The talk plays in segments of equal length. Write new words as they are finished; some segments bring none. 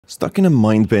Stuck in a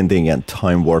mind-bending and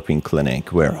time-warping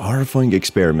clinic where horrifying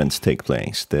experiments take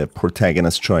place, the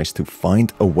protagonist tries to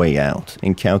find a way out,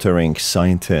 encountering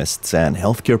scientists and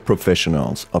healthcare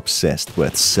professionals obsessed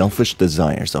with selfish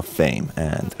desires of fame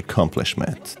and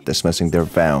accomplishment, dismissing their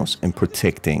vows in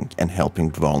protecting and helping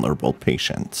vulnerable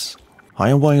patients.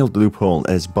 Heilwald Loophole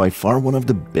is by far one of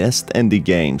the best indie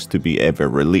games to be ever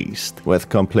released, with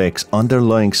complex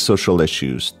underlying social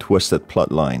issues, twisted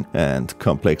plotline, and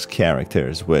complex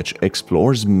characters which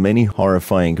explores many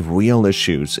horrifying real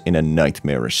issues in a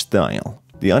nightmarish style.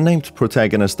 The unnamed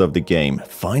protagonist of the game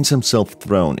finds himself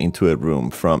thrown into a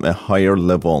room from a higher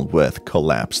level with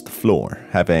collapsed floor,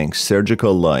 having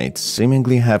surgical lights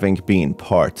seemingly having been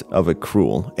part of a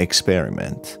cruel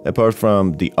experiment. Apart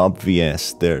from the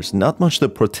obvious, there's not much the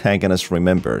protagonist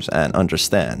remembers and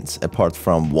understands, apart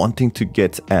from wanting to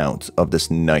get out of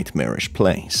this nightmarish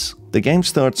place. The game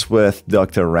starts with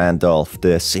Dr. Randolph,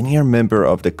 the senior member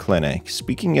of the clinic,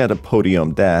 speaking at a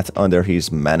podium that, under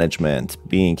his management,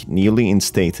 being newly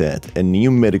instated, a new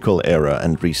medical era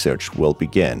and research will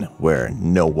begin, where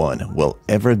no one will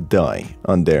ever die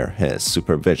under his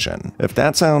supervision. If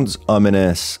that sounds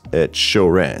ominous, it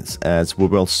sure is, as we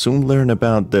will soon learn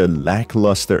about the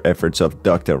lackluster efforts of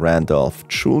Dr. Randolph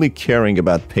truly caring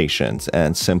about patients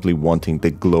and simply wanting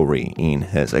the glory in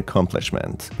his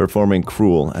accomplishment, performing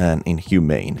cruel and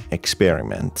inhumane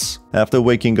experiments. After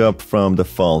waking up from the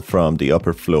fall from the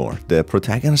upper floor, the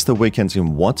protagonist awakens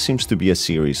in what seems to be a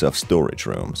series of storage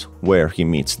rooms, where he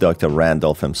meets Dr.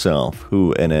 Randolph himself,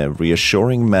 who in a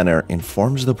reassuring manner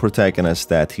informs the protagonist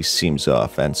that he seems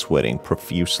off and sweating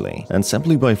profusely, and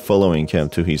simply by following him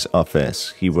to his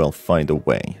office, he will find a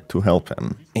way to help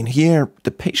him. In here,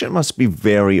 the patient must be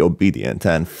very obedient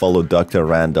and follow Dr.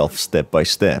 Randolph step by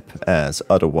step, as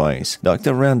otherwise,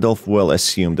 Dr. Randolph will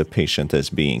assume the patient as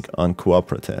being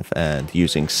uncooperative, and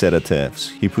using sedatives,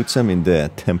 he puts him in the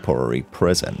temporary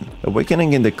prison.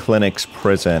 Awakening in the clinic's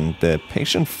prison, the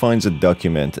patient finds a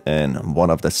document in one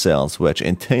of the cells which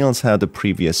entails how the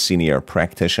previous senior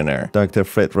practitioner, Dr.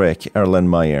 Friedrich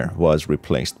Erlenmeyer, was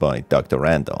replaced by Dr.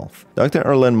 Randolph. Dr.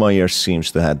 Erlenmeyer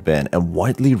seems to have been a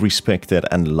widely respected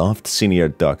and loved senior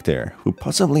doctor who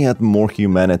possibly had more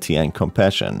humanity and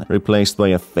compassion, replaced by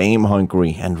a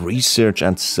fame-hungry and research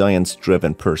and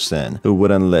science-driven person who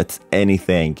wouldn't let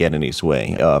anything get in his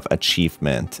way of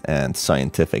achievement and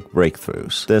scientific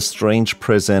breakthroughs. This strange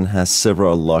prison has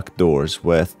several locked doors,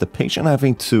 with the patient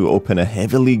having to open a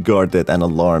heavily guarded and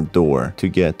alarmed door to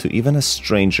get to even a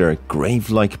stranger,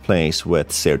 grave-like place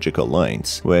with surgical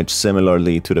lines, which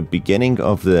similarly to the beginning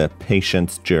of the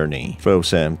patient's journey,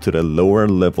 throws him to the lower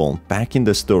level back in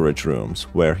the storage rooms,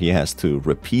 where he has to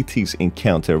repeat his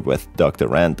encounter with Dr.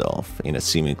 Randolph in a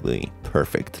seemingly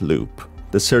perfect loop.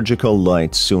 The surgical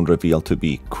lights soon reveal to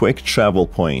be quick travel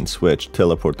points which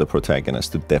teleport the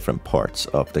protagonist to different parts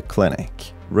of the clinic.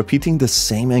 Repeating the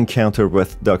same encounter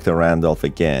with Dr. Randolph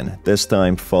again, this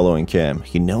time following him,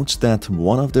 he notes that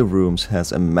one of the rooms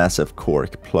has a massive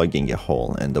cork plugging a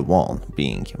hole in the wall,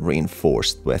 being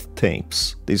reinforced with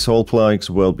tapes. These hole plugs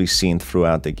will be seen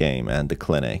throughout the game and the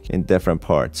clinic in different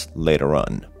parts later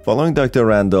on. Following Dr.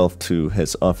 Randolph to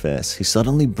his office, he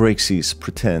suddenly breaks his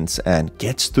pretense and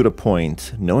gets to the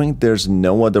point, knowing there's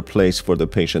no other place for the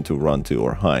patient to run to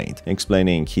or hide,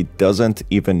 explaining he doesn't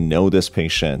even know this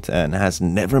patient and has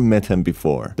never met him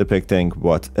before, depicting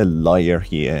what a liar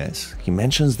he is. He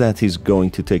mentions that he's going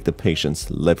to take the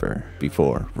patient's liver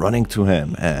before running to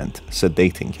him and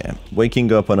sedating him.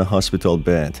 Waking up on a hospital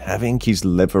bed, having his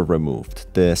liver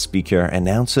removed, the speaker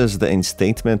announces the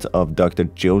instatement of Dr.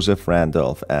 Joseph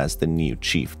Randolph as the new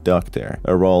chief doctor,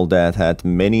 a role that had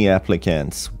many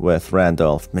applicants, with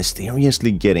Randolph mysteriously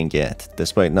getting it,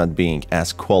 despite not being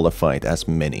as qualified as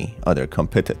many other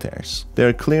competitors.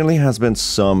 There clearly has been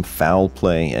some foul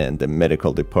play in the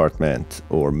medical department,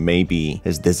 or maybe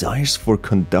his desires for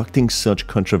conducting such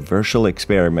controversial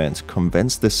experiments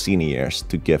convinced the seniors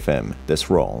to give him this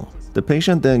role. The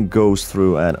patient then goes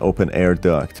through an open air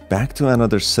duct back to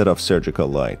another set of surgical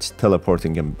lights,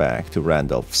 teleporting him back to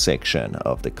Randolph's section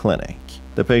of the clinic.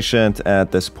 The patient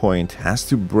at this point has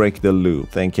to break the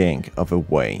loop, thinking of a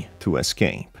way to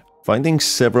escape. Finding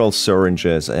several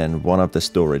syringes in one of the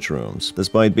storage rooms,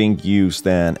 despite being used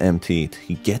and emptied,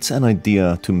 he gets an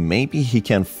idea to maybe he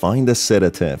can find a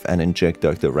sedative and inject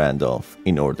Dr. Randolph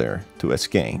in order to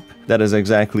escape. That is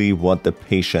exactly what the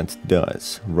patient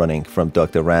does, running from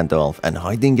Dr. Randolph and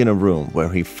hiding in a room where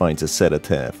he finds a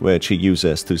sedative, which he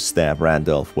uses to stab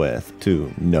Randolph with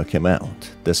to knock him out.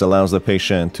 This allows the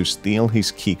patient to steal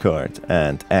his keycard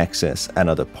and access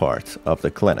another part of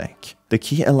the clinic. The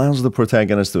key allows the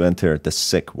protagonist to enter the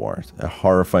sick ward, a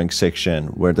horrifying section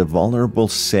where the vulnerable,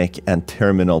 sick, and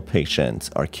terminal patients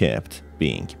are kept,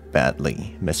 being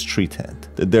badly mistreated.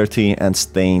 The dirty and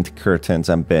stained curtains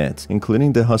and beds,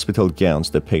 including the hospital gowns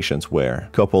the patients wear,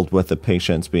 coupled with the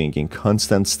patients being in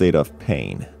constant state of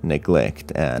pain,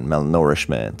 neglect, and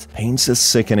malnourishment, paints a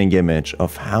sickening image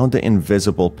of how the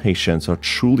invisible patients are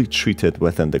truly treated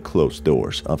within the closed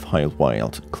doors of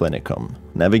Heilwald Clinicum.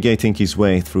 Navigating his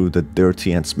way through the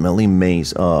dirty and smelly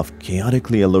maze of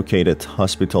chaotically allocated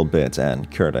hospital beds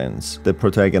and curtains, the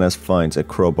protagonist finds a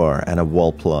crowbar and a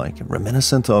wall plug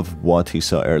reminiscent of what he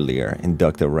saw earlier in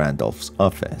Dr. Randolph's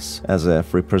office, as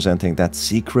if representing that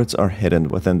secrets are hidden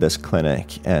within this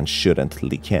clinic and shouldn't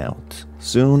leak out.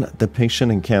 Soon, the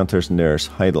patient encounters Nurse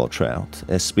Heilwald,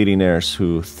 a speedy nurse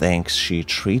who thinks she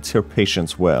treats her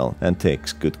patients well and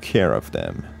takes good care of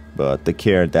them. But the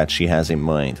care that she has in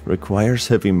mind requires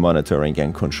heavy monitoring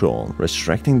and control,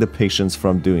 restricting the patients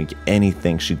from doing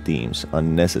anything she deems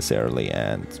unnecessarily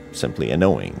and simply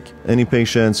annoying. Any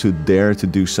patients who dare to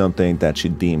do something that she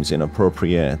deems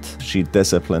inappropriate, she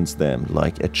disciplines them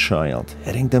like a child,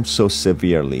 hitting them so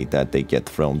severely that they get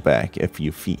thrown back a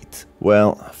few feet.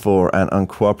 Well, for an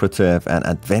uncooperative and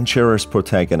adventurous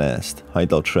protagonist,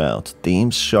 Heilwald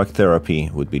deems shock therapy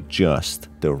would be just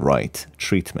the right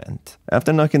treatment.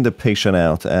 After knocking the patient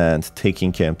out and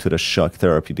taking him to the shock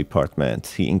therapy department,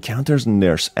 he encounters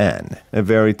Nurse Anne, a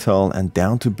very tall and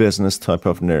down-to-business type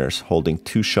of nurse holding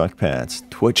 2 shock pads,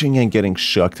 twitching and getting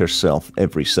shocked herself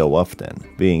every so often,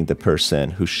 being the person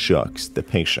who shocks the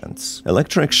patients.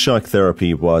 Electric shock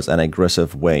therapy was an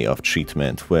aggressive way of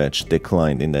treatment which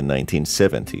declined in the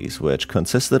 1970s, which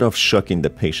consisted of shocking the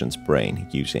patient's brain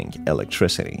using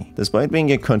electricity. Despite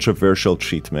being a controversial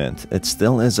treatment, it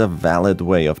still is a valid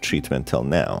way of treatment till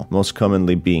now, most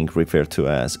commonly being referred to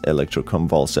as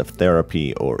electroconvulsive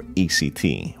therapy or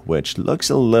ECT, which looks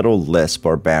a little less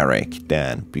barbaric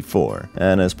than before,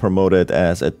 and is promoted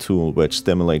as a tool which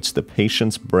stimulates the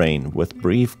patient's brain with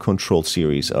brief controlled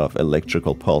series of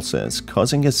electrical pulses,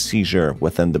 causing a seizure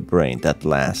within the brain that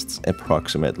lasts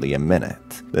approximately a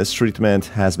minute. This treatment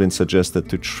has been suggested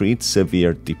to treat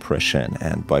severe depression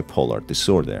and bipolar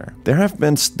disorder. There have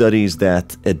been studies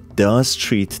that it does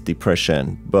treat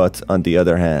depression, but on the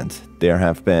other hand, there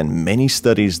have been many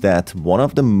studies that one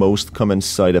of the most common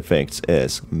side effects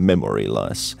is memory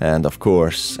loss. And of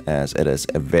course, as it is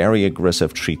a very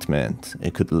aggressive treatment,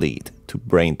 it could lead to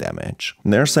brain damage.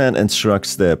 Nurse Anne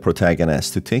instructs the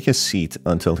protagonist to take a seat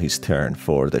until his turn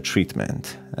for the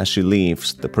treatment. As she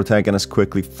leaves, the protagonist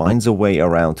quickly finds a way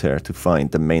around her to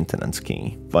find the maintenance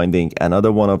key, finding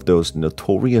another one of those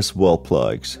notorious wall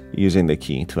plugs, using the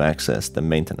key to access the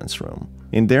maintenance room.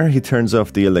 In there, he turns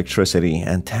off the electricity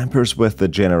and tampers with the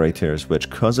generators, which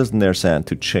causes Nurse Anne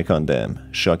to check on them,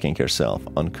 shocking herself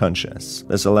unconscious.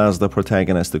 This allows the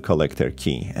protagonist to collect her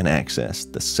key and access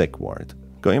the sick ward.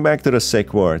 Going back to the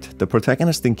sick ward, the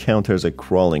protagonist encounters a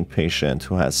crawling patient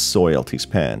who has soiled his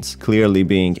pants, clearly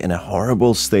being in a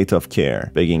horrible state of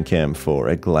care, begging him for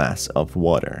a glass of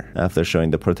water, after showing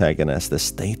the protagonist the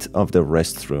state of the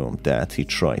restroom that he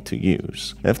tried to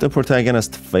use. If the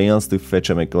protagonist fails to fetch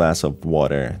him a glass of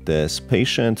water, this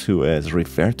patient, who is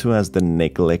referred to as the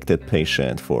neglected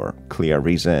patient for clear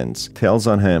reasons, tells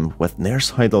on him, with Nurse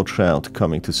Heilwald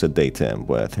coming to sedate him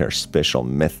with her special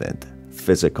method: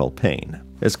 physical pain.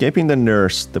 Escaping the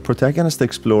nurse, the protagonist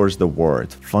explores the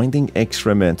ward, finding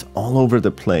excrement all over the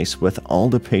place with all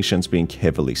the patients being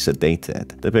heavily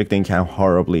sedated, depicting how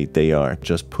horribly they are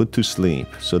just put to sleep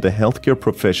so the healthcare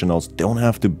professionals don't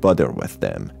have to bother with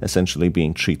them, essentially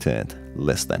being treated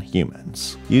less than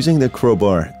humans. Using the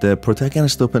crowbar, the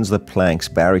protagonist opens the planks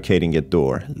barricading a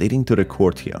door leading to the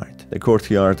courtyard. The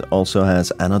courtyard also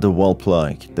has another wall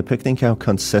plug, depicting how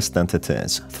consistent it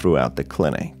is throughout the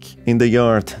clinic. In the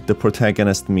yard, the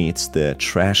protagonist meets the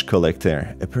trash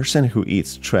collector, a person who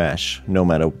eats trash no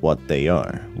matter what they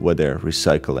are, whether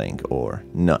recycling or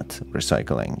not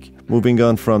recycling. Moving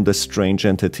on from the strange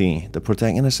entity, the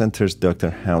protagonist enters Dr.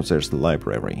 Hauser's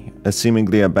library, a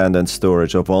seemingly abandoned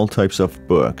storage of all types of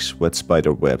books with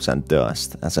spider webs and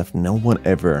dust, as if no one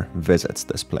ever visits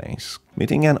this place.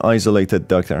 Meeting an isolated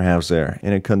Dr. Hauser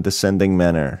in a condescending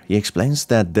manner, he explains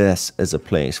that this is a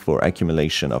place for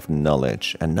accumulation of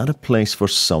knowledge and not a place for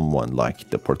someone like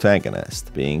the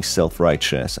protagonist, being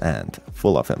self-righteous and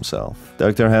full of himself.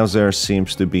 Dr. Hauser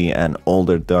seems to be an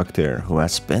older doctor who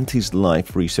has spent his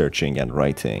life researching and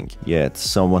writing, yet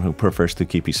someone who prefers to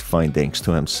keep his findings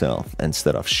to himself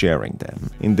instead of sharing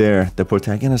them. In there, the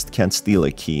protagonist can steal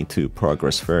a key to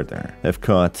progress further. If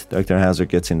caught, Dr. Hauser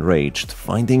gets enraged,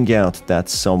 finding out that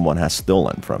someone has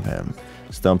stolen from him.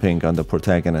 stomping on the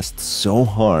protagonist so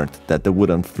hard that the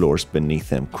wooden floors beneath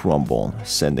him crumble,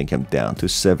 sending him down to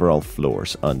several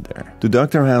floors under. To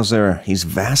Dr. Hauser, his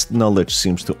vast knowledge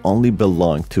seems to only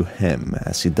belong to him,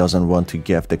 as he doesn't want to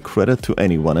give the credit to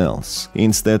anyone else. He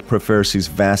instead prefers his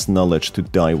vast knowledge to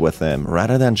die with him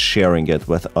rather than sharing it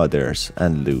with others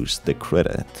and lose the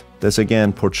credit. This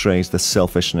again portrays the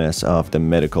selfishness of the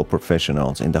medical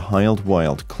professionals in the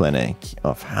Heilwald Clinic,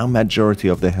 of how majority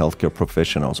of the healthcare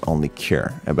professionals only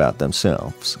care about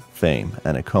themselves, fame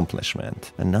and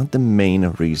accomplishment, and not the main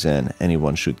reason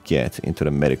anyone should get into the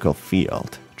medical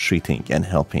field, treating and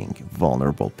helping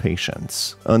vulnerable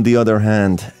patients. On the other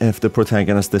hand, if the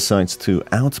protagonist decides to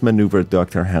outmaneuver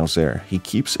Dr. Hauser, he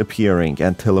keeps appearing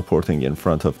and teleporting in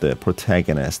front of the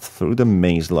protagonist through the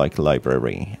maze-like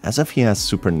library, as if he has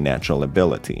supernatural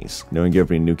abilities, knowing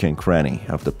every nook and cranny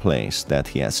of the place that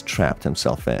he has trapped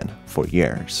himself in for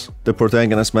years. The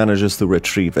protagonist manages to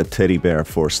retrieve a teddy bear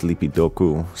for Sleepy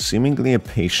Doku, seemingly a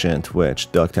patient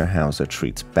which Dr. Hauser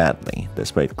treats badly,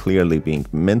 despite clearly being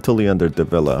mentally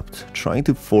underdeveloped, trying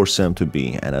to force him to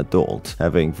be an adult,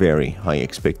 having very high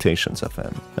expectations of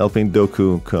him. Helping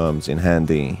Doku comes in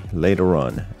handy later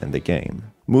on in the game.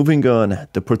 Moving on,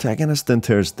 the protagonist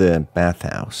enters the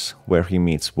bathhouse, where he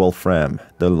meets Wolfram,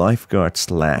 the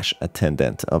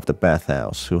lifeguard/attendant of the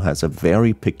bathhouse, who has a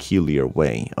very peculiar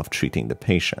way of treating the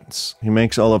patients. He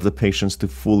makes all of the patients to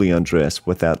fully undress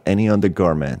without any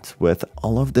undergarment, with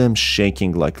all of them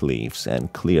shaking like leaves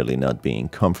and clearly not being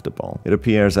comfortable. It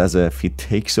appears as if he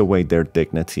takes away their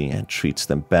dignity and treats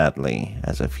them badly,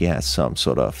 as if he has some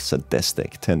sort of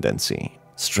sadistic tendency.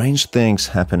 Strange things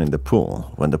happen in the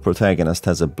pool when the protagonist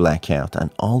has a blackout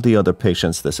and all the other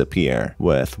patients disappear,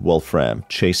 with Wolfram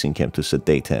chasing him to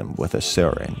sedate him with a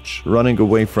syringe. Running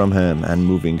away from him and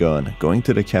moving on, going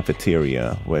to the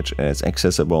cafeteria, which is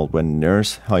accessible when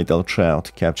Nurse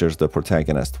Heideltraut captures the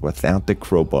protagonist without the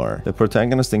crowbar. The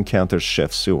protagonist encounters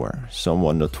Chef Sewer,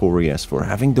 someone notorious for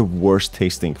having the worst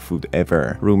tasting food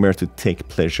ever, rumored to take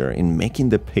pleasure in making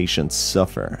the patients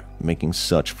suffer, making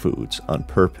such foods on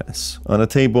purpose. On a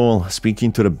table,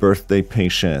 speaking to the birthday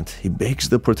patient, he begs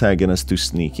the protagonist to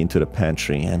sneak into the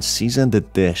pantry and season the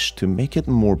dish to make it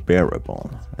more bearable.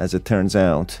 As it turns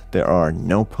out, there are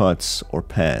no pots or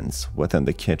pans within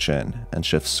the kitchen, and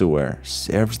Chef Sewer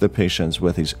serves the patients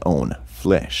with his own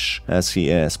flesh, as he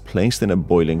is placed in a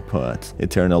boiling pot,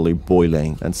 eternally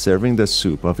boiling and serving the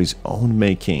soup of his own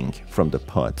making from the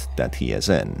pot that he is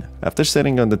in. After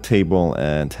sitting on the table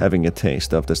and having a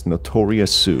taste of this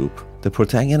notorious soup, the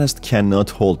protagonist cannot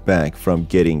hold back from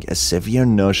getting a severe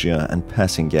nausea and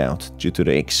passing out due to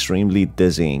the extremely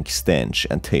dizzying stench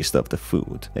and taste of the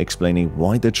food, explaining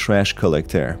why the trash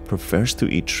collector prefers to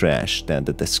eat trash than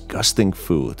the disgusting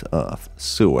food of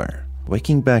Sewer.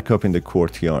 Waking back up in the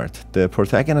courtyard, the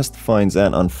protagonist finds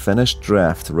an unfinished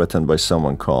draft written by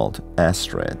someone called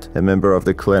Astrid, a member of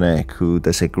the clinic who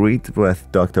disagreed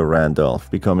with Dr. Randolph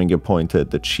becoming appointed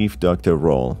the chief doctor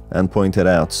role and pointed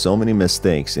out so many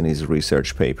mistakes in his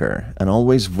research paper and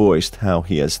always voiced how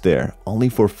he is there only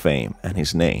for fame and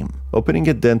his name. Opening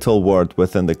a dental ward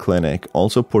within the clinic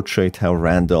also portrayed how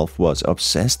Randolph was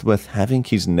obsessed with having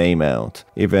his name out,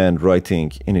 even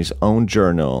writing in his own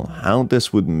journal how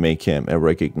this would make him a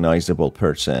recognizable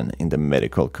person in the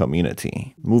medical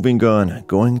community. Moving on,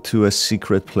 going to a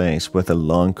secret place with a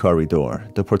long corridor,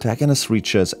 the protagonist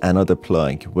reaches another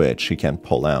plug which he can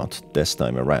pull out this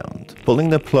time around. Pulling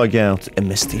the plug out, a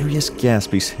mysterious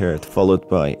gasp is heard, followed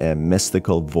by a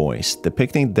mystical voice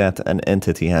depicting that an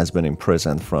entity has been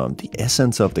imprisoned from the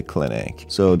essence of the clinic,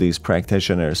 so these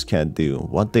practitioners can do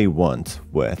what they want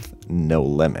with no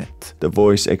limit. The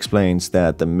voice explains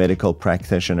that the medical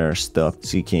practitioner stopped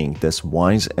seeking this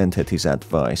wise entity's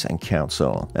advice and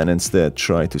counsel and instead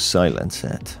tried to silence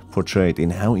it, portrayed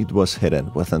in how it was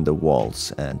hidden within the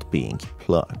walls and being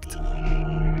plugged.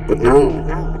 But now,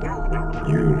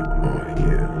 you are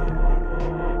here.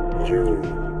 You,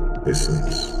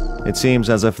 essence. It seems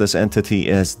as if this entity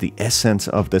is the essence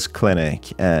of this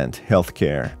clinic and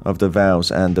healthcare, of the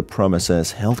vows and the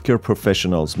promises healthcare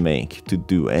professionals make to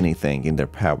do anything in their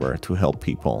power to help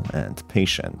people and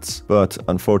patients. But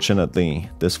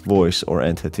unfortunately, this voice or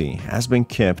entity has been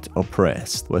kept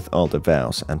oppressed with all the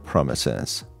vows and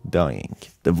promises dying.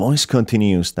 The voice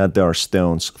continues that there are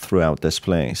stones throughout this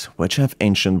place which have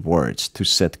ancient words to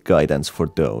set guidance for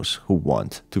those who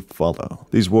want to follow.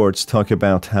 These words talk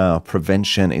about how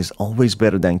prevention is always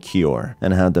better than cure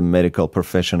and how the medical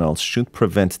professionals should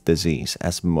prevent disease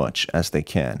as much as they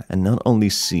can and not only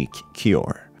seek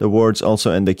cure. The words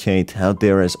also indicate how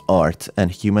there is art and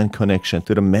human connection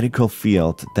to the medical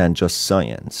field than just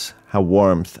science, how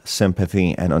warmth,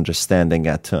 sympathy, and understanding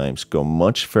at times go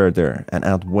much further and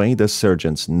outweigh the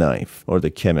surgeon's knife or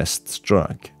the chemist's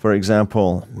drug. For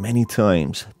example, many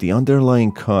times, the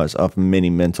underlying cause of many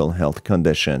mental health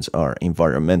conditions are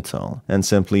environmental, and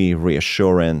simply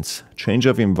reassurance, change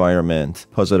of environment,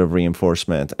 positive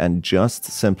reinforcement, and just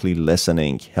simply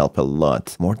listening help a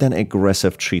lot more than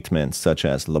aggressive treatments such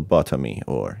as lobotomy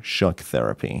or shock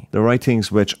therapy. The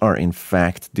writings, which are in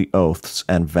fact the oaths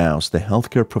and vows the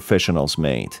healthcare professionals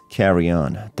made, carry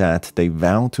on that they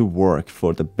vow to work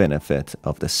for the benefit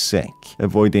of the sick,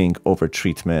 avoiding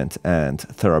overtreatment and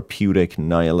therapeutic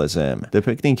nihilism,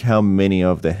 depicting how many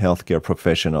of the healthcare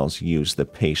professionals use the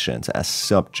patients as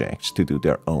subjects to do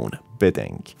their own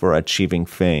bidding for achieving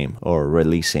fame or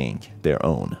releasing their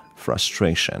own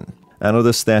frustration.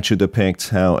 Another statue depicts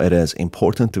how it is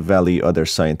important to value other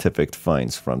scientific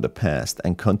finds from the past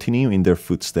and continue in their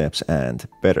footsteps and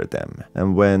better them.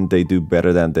 And when they do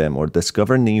better than them or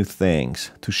discover new things,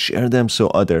 to share them so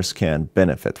others can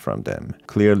benefit from them.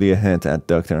 Clearly a hint at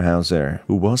Dr. Hauser,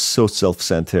 who was so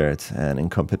self-centered and in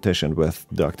competition with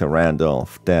Dr.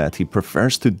 Randolph that he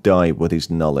prefers to die with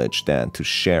his knowledge than to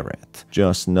share it,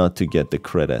 just not to get the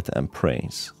credit and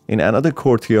praise. In another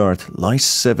courtyard lies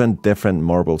 7 different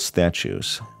marble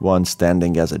statues, one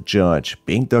standing as a judge,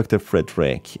 being Dr.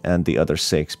 Friedrich, and the other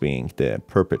 6 being the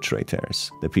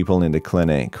perpetrators, the people in the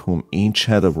clinic whom each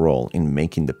had a role in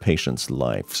making the patients'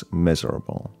 lives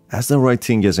miserable. As the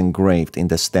writing is engraved in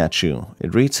the statue,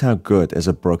 it reads how good is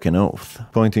a broken oath,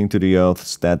 pointing to the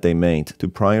oaths that they made to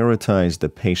prioritize the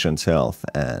patient's health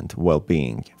and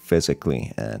well-being,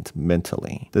 physically and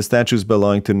mentally. The statues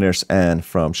belong to Nurse Anne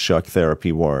from shock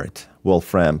therapy ward,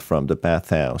 Wolfram from the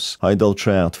bathhouse,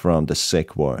 Heilwald from the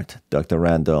sick ward, Dr.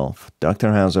 Randolph,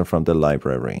 Dr. Hauser from the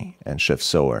library, and Chef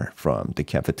Sower from the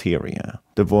cafeteria.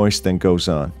 The voice then goes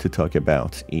on to talk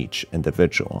about each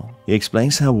individual. He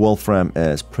explains how Wolfram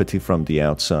is pretty from the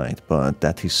outside, but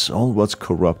that his soul was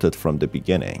corrupted from the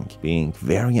beginning, being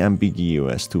very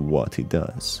ambiguous to what he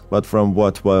does. But from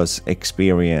what was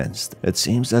experienced, it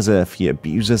seems as if he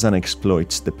abuses and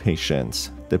exploits the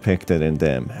patients, depicted in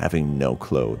them having no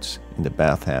clothes in the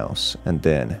bathhouse, and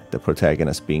then the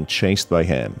protagonist being chased by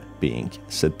him, being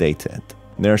sedated.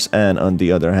 Nurse Anne, on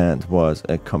the other hand, was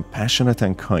a compassionate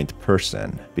and kind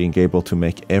person, being able to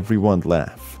make everyone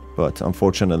laugh, but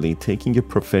unfortunately taking a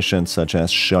profession such as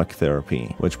shock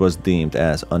therapy, which was deemed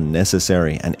as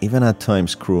unnecessary and even at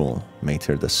times cruel, made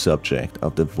her the subject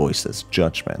of the voice's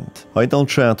judgment.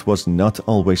 Heilwald was not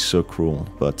always so cruel,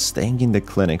 but staying in the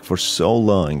clinic for so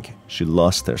long, she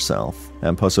lost herself,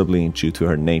 and possibly due to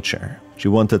her nature. She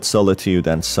wanted solitude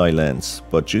and silence,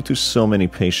 but due to so many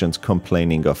patients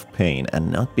complaining of pain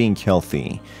and not being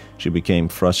healthy, she became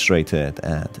frustrated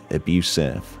and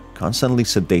abusive, constantly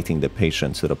sedating the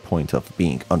patients to the point of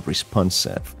being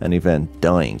unresponsive and even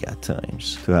dying at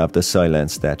times to have the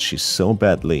silence that she so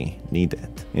badly needed.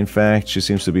 In fact, she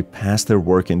seems to be past her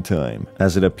working time.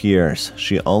 As it appears,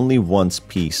 she only wants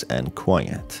peace and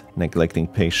quiet, neglecting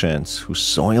patients who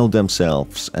soil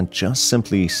themselves and just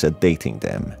simply sedating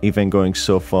them, even going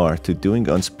so far to doing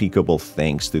unspeakable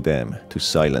things to them to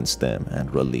silence them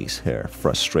and release her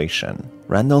frustration.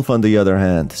 Randolph, on the other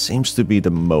hand, seems to be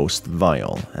the most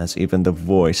vile, as even the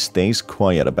voice stays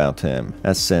quiet about him,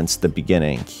 as since the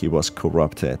beginning he was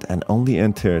corrupted and only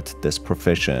entered this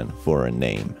profession for a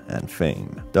name and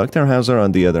fame. Dr. Hauser,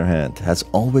 on the other hand, has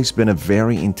always been a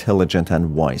very intelligent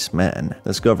and wise man,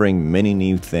 discovering many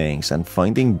new things and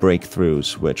finding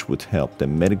breakthroughs which would help the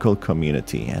medical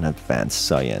community and advance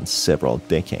science several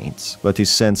decades. But his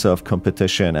sense of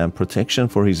competition and protection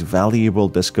for his valuable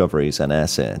discoveries and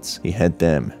assets, he had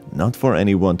them, not for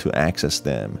anyone to access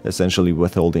them, essentially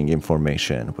withholding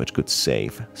information which could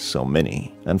save so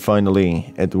many. And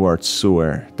finally, Edward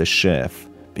Sewer, the chef,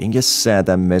 being a sad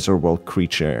and miserable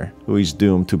creature who is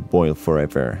doomed to boil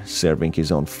forever, serving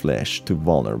his own flesh to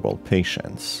vulnerable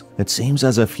patients. It seems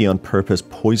as if he on purpose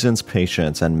poisons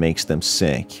patients and makes them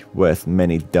sick, with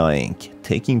many dying,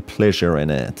 taking pleasure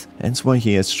in it, hence why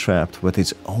he is trapped with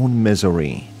his own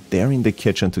misery, there in the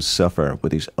kitchen to suffer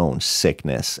with his own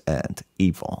sickness and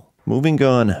evil. Moving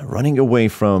on, running away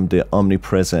from the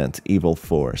omnipresent evil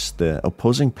force, the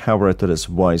opposing power to this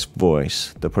wise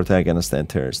voice, the protagonist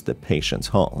enters the patient's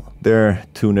hall. There,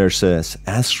 2 nurses,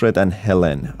 Astrid and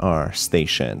Helen, are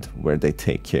stationed where they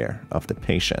take care of the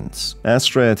patients.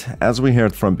 Astrid, as we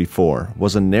heard from before,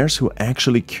 was a nurse who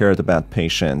actually cared about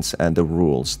patients and the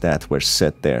rules that were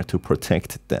set there to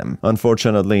protect them.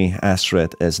 Unfortunately,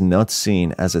 Astrid is not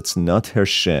seen as it's not her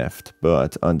shift,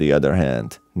 but on the other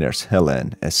hand, Nurse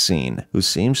Helen is seen, who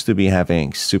seems to be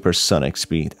having supersonic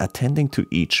speed, attending to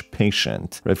each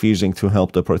patient, refusing to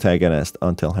help the protagonist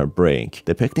until her break,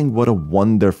 depicting what a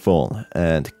wonderful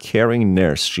and caring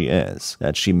nurse she is,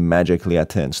 that she magically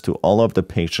attends to all of the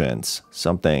patients,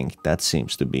 something that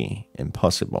seems to be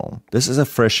impossible. This is a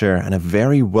fresher and a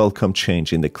very welcome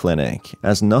change in the clinic,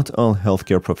 as not all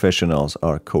healthcare professionals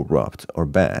are corrupt or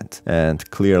bad, and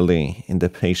clearly in the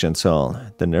patient's hall,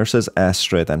 the nurses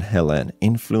Astrid and Helen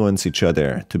influence each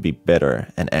other to be better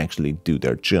and actually do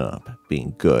their job,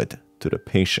 being good to the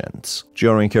patients.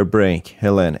 During her break,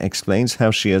 Helen explains how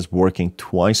she is working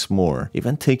twice more,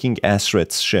 even taking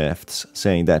Astrid's shifts,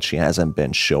 saying that she hasn't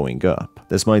been showing up.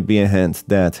 This might be a hint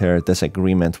that her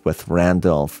disagreement with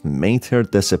Randolph made her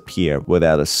disappear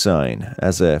without a sign,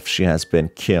 as if she has been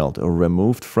killed or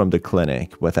removed from the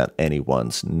clinic without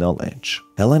anyone's knowledge.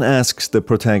 Helen asks the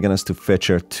protagonist to fetch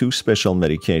her 2 special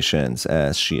medications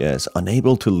as she is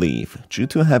unable to leave due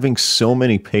to having so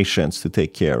many patients to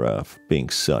take care of, being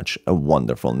such a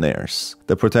wonderful nurse.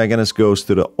 The protagonist goes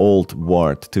to the old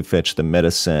ward to fetch the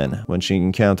medicine when she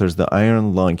encounters the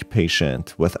iron lung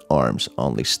patient with arms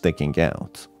only sticking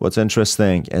out. What's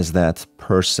interesting is that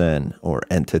person or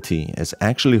entity is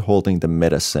actually holding the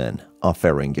medicine,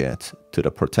 offering it to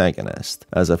the protagonist,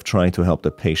 as if trying to help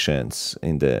the patients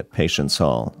in the patient's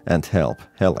hall and help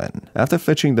Helen. After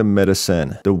fetching the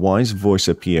medicine, the wise voice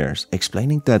appears,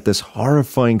 explaining that this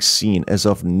horrifying scene is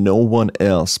of no one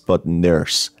else but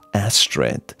Nurse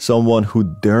Astrid, someone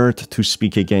who dared to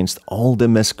speak against all the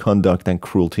misconduct and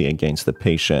cruelty against the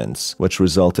patients, which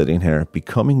resulted in her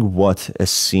becoming what is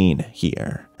seen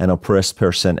here, an oppressed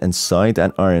person inside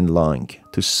an iron lung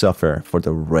to suffer for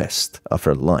the rest of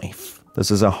her life.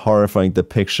 This is a horrifying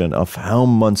depiction of how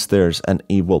monsters and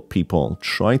evil people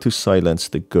try to silence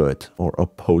the good or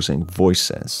opposing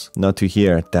voices, not to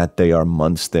hear that they are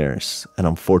monsters, and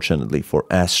unfortunately for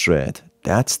Astrid,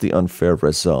 that's the unfair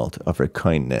result of her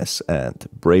kindness and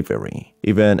bravery.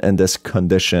 Even in this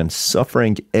condition,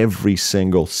 suffering every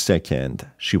single second,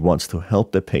 she wants to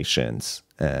help the patients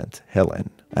and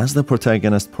Helen. As the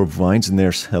protagonist provides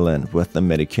Nurse Helen with the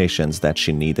medications that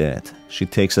she needed, she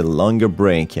takes a longer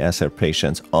break as her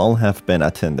patients all have been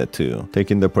attended to,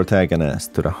 taking the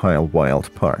protagonist to the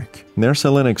Heilwald Park. Nurse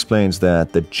Helen explains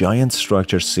that the giant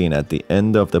structure seen at the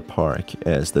end of the park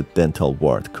is the dental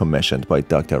ward commissioned by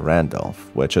Dr.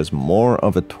 Randolph, which is more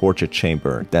of a torture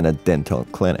chamber than a dental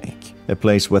clinic. A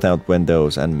place without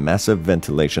windows and massive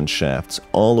ventilation shafts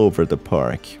all over the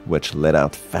park, which let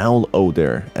out foul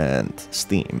odor and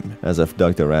steam, as if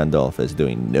Dr. Randolph is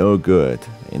doing no good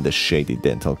in the shady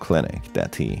dental clinic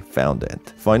that he founded.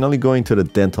 Finally going to the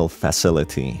dental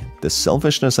facility, the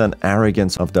selfishness and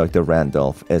arrogance of Dr.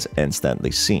 Randolph is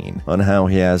instantly seen on how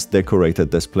he has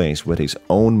decorated this place with his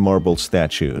own marble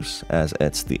statues, as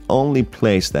it's the only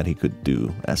place that he could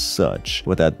do as such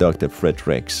without Dr.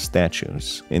 Friedrich's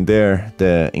statues. In there,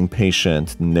 the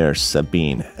impatient nurse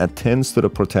Sabine attends to the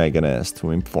protagonist,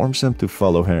 who informs him to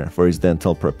follow her for his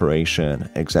dental preparation,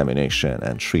 examination,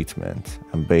 and treatment.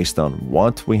 And based on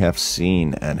what we have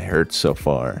seen and heard so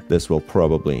far, this will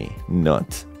probably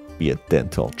not be a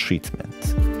dental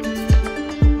treatment.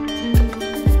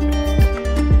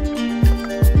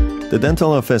 The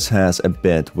dental office has a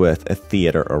bed with a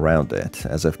theater around it,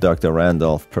 as if Dr.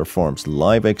 Randolph performs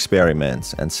live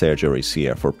experiments and surgeries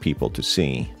here for people to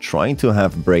see, trying to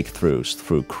have breakthroughs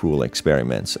through cruel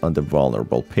experiments on the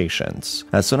vulnerable patients.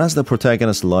 As soon as the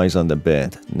protagonist lies on the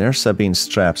bed, Nurse Sabine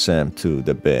straps him to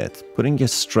the bed, putting a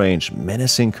strange,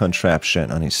 menacing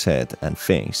contraption on his head and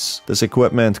face. This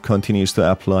equipment continues to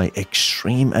apply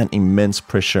extreme and immense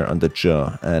pressure on the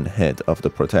jaw and head of the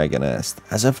protagonist,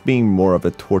 as if being more of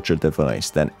a torture device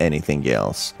than anything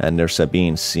else, and Nurse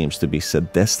Sabine seems to be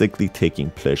sadistically taking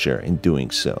pleasure in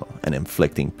doing so and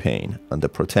inflicting pain on the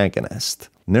protagonist.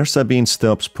 Nurse Sabine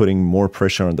stops putting more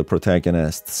pressure on the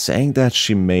protagonist, saying that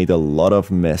she made a lot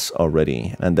of mess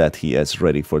already and that he is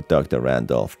ready for Dr.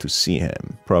 Randolph to see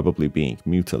him, probably being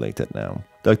mutilated now.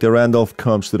 Dr. Randolph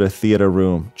comes to the theater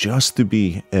room just to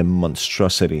be a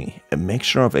monstrosity, a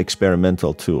mixture of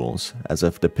experimental tools, as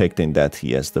if depicting that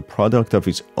he is the product of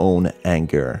his own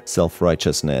anger,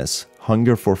 self-righteousness,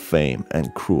 hunger for fame,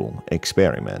 and cruel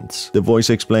experiments. The voice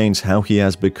explains how he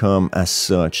has become as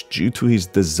such due to his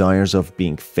desires of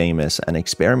being famous and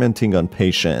experimenting on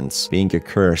patients, being a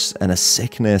curse and a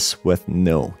sickness with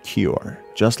no cure.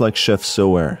 Just like Chef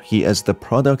Sower, he is the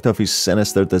product of his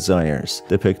sinister desires,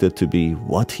 depicted to be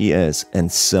what he is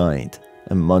inside.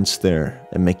 A monster,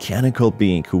 a mechanical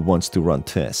being who wants to run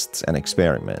tests and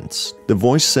experiments. The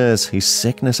voice says his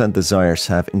sickness and desires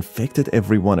have infected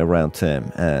everyone around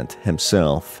him and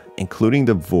himself including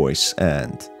the voice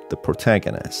and the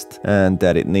protagonist, and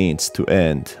that it needs to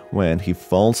end when he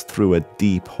falls through a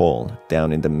deep hole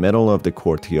down in the middle of the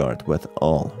courtyard with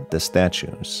all the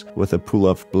statues, with a pool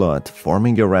of blood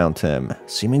forming around him,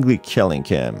 seemingly killing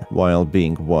him, while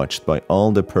being watched by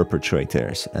all the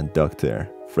perpetrators and Dr.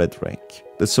 Frederick.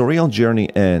 The surreal journey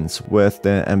ends with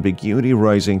the ambiguity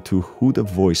rising to who the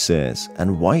voice is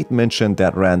and why it mentioned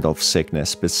that Randolph's sickness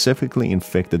specifically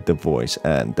infected the voice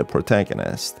and the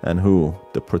protagonist, and who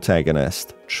the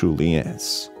protagonist truly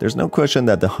is. There's no question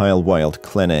that the Heilwald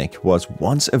Clinic was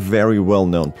once a very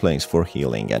well-known place for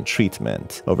healing and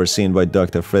treatment, overseen by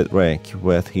Dr. Frederick,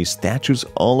 with his statues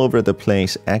all over the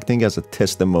place acting as a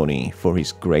testimony for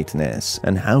his greatness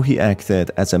and how he acted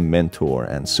as a mentor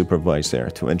and supervisor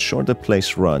to ensure the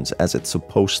place runs as it's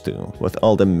supposed to, with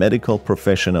all the medical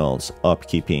professionals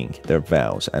upkeeping their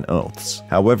vows and oaths.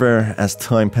 However, as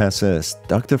time passes,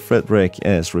 Dr. Frederick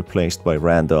is replaced by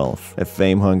Randolph, a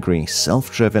fame-hungry,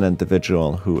 self-driven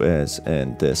individual who is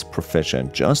in this profession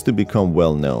just to become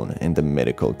well-known in the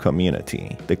medical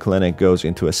community. The clinic goes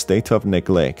into a state of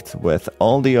neglect, with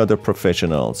all the other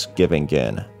professionals giving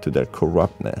in to their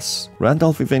corruptness.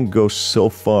 Randolph even goes so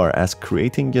far as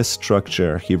creating a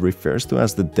structure he refers to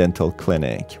as the dental clinic,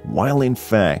 while in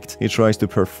fact he tries to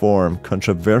perform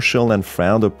controversial and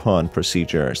frowned upon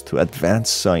procedures to advance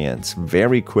science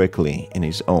very quickly in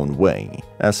his own way.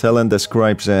 As Helen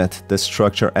describes it, the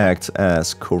structure acts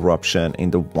as corruption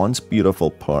in the once beautiful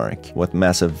park, with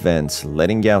massive vents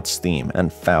letting out steam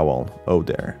and foul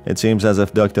odor. It seems as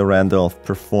if Dr. Randolph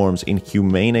performs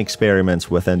inhumane experiments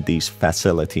within these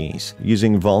facilities,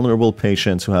 using vulnerable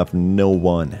patients who have no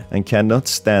one and cannot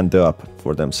stand up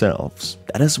for themselves.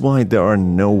 That is why there are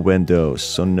no windows,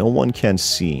 so no one can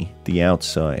see the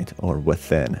outside or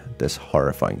within this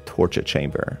horrifying torture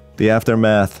chamber. The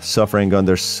aftermath, suffering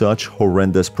under such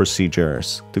horrendous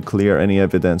procedures to clear any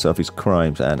evidence of his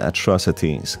crimes and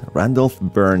atrocities, Randolph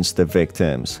burns the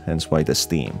victims, hence why the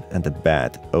steam and the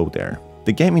bad odor.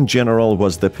 The game in general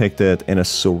was depicted in a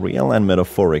surreal and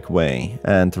metaphoric way,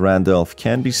 and Randolph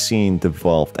can be seen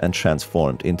devolved and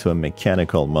transformed into a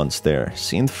mechanical monster,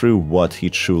 seen through what he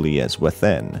truly is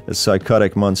within. A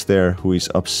psychotic monster who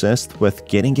is obsessed with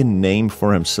getting a name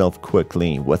for himself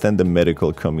quickly within the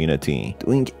medical community,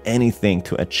 doing anything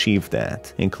to achieve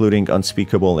that, including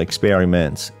unspeakable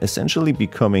experiments, essentially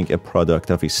becoming a product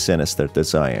of his sinister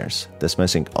desires,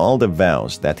 dismissing all the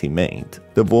vows that he made.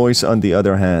 The voice, on the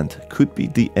other hand, could be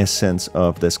the essence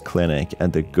of this clinic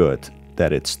and the good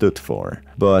that it stood for,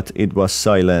 but it was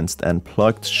silenced and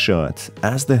plugged shut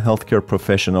as the healthcare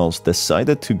professionals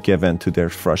decided to give in to their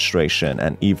frustration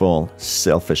and evil,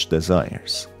 selfish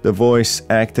desires. The voice,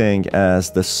 acting as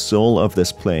the soul of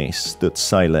this place, stood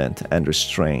silent and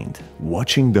restrained,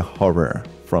 watching the horror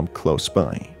from close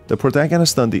by. The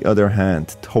protagonist, on the other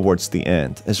hand, towards the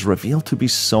end, is revealed to be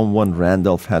someone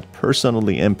Randolph had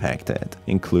personally impacted,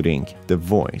 including the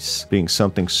voice being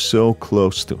something so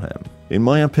close to him. In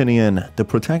my opinion, the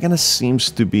protagonist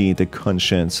seems to be the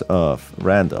conscience of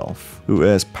Randolph, who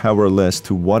is powerless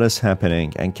to what is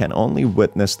happening and can only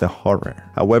witness the horror.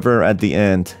 However, at the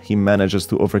end, he manages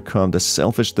to overcome the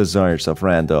selfish desires of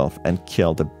Randolph and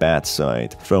kill the bad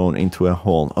side, thrown into a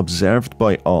hole observed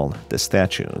by all the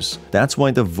statues. That's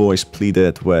why the voice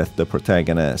pleaded with the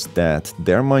protagonist that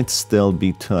there might still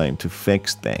be time to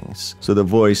fix things. So the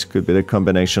voice could be the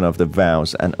combination of the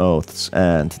vows and oaths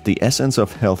and the essence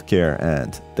of healthcare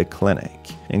and the clinic,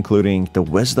 including the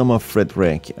wisdom of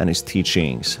Frederick and his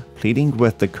teachings, pleading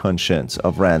with the conscience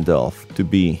of Randolph to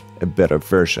be a better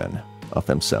version of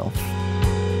himself.